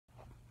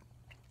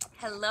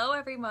Hello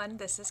everyone,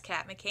 this is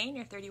Kat McCain,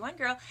 your 31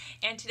 girl,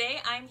 and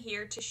today I'm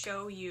here to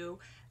show you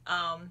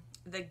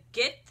the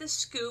Get the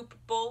Scoop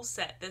bowl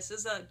set. This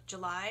is a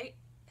July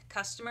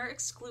customer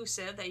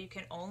exclusive that you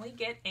can only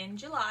get in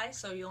July,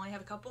 so you only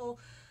have a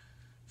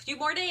few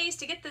more days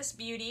to get this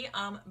beauty,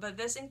 but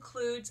this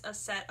includes a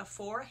set of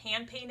 4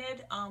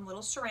 hand-painted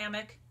little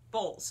ceramic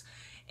bowls,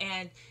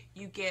 and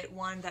you get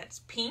one that's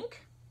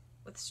pink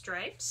with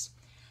stripes,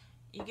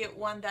 you get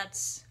one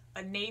that's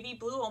a navy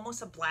blue,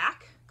 almost a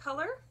black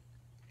color,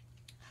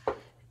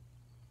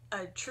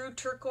 a true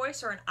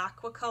turquoise or an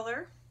aqua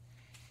color,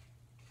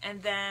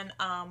 and then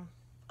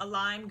a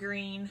lime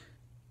green.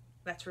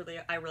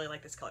 I really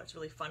like this color. It's a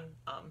really fun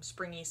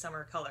springy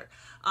summer color.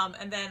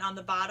 And then on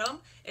the bottom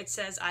it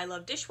says, I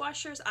love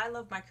dishwashers, I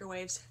love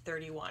microwaves,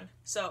 31.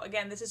 So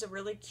again, this is a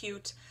really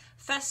cute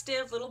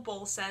festive little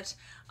bowl set.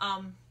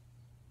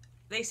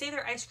 They say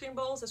they're ice cream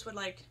bowls. This would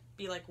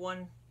be like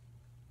one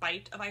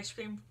bite of ice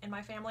cream in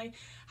my family.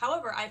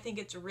 However, I think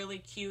it's really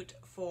cute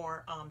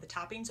for the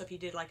topping. So if you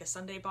did like a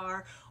sundae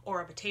bar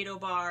or a potato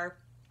bar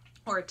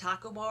or a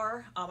taco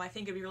bar, I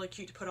think it'd be really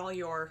cute to put all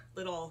your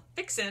little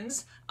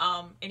fixins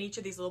in each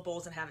of these little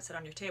bowls and have it sit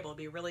on your table. It'd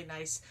be a really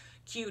nice,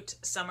 cute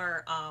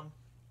summer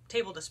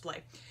table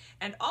display.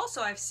 And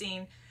also I've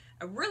seen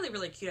a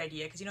really cute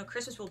idea, because you know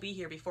Christmas will be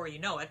here before you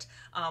know it.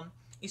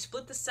 You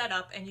split the set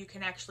up and you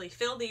can actually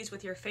fill these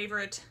with your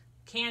favorite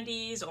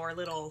candies or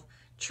little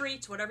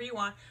treats, whatever you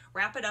want,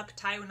 wrap it up,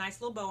 tie a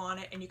nice little bow on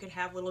it, and you can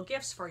have little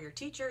gifts for your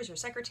teachers, your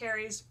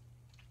secretaries,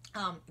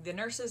 the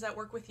nurses that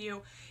work with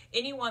you,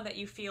 anyone that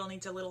you feel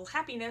needs a little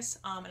happiness,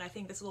 and I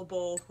think this little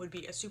bowl would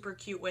be a super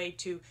cute way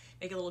to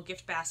make a little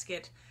gift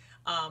basket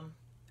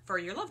for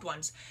your loved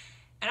ones.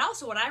 And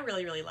also what I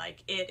really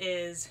like, it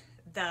is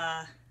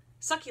the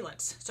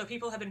succulents. So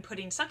people have been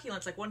putting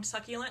succulents, like one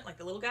succulent, like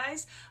the little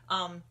guys,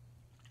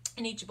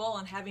 in each bowl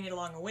and having it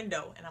along a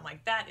window, and I'm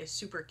like, that is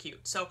super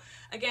cute. So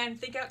again,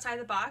 think outside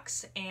the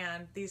box,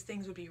 and these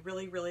things would be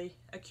really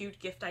a cute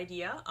gift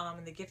idea.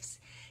 And the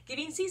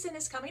giving season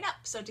is coming up,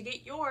 so to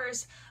get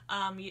yours,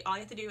 all you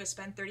have to do is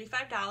spend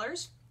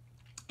 $35,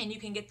 and you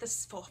can get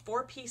this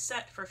 4-piece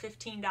set for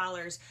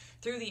 $15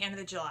 through the end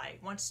of July.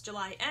 Once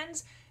July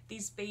ends,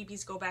 these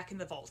babies go back in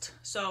the vault.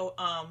 So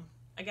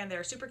again,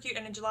 they're super cute,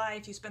 and in July,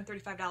 if you spend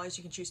 $35,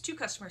 you can choose 2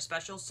 customer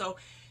specials, so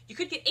you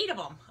could get 8 of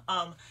them.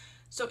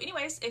 So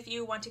anyways, if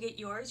you want to get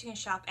yours, you can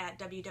shop at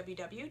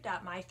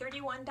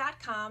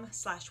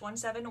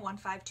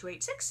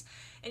www.my31.com/1715286,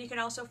 and you can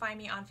also find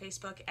me on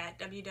Facebook at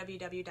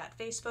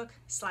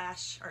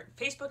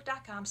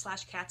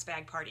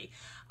www.facebook.com/catsbagparty.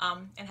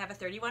 And have a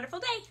 30 wonderful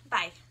day.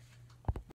 Bye.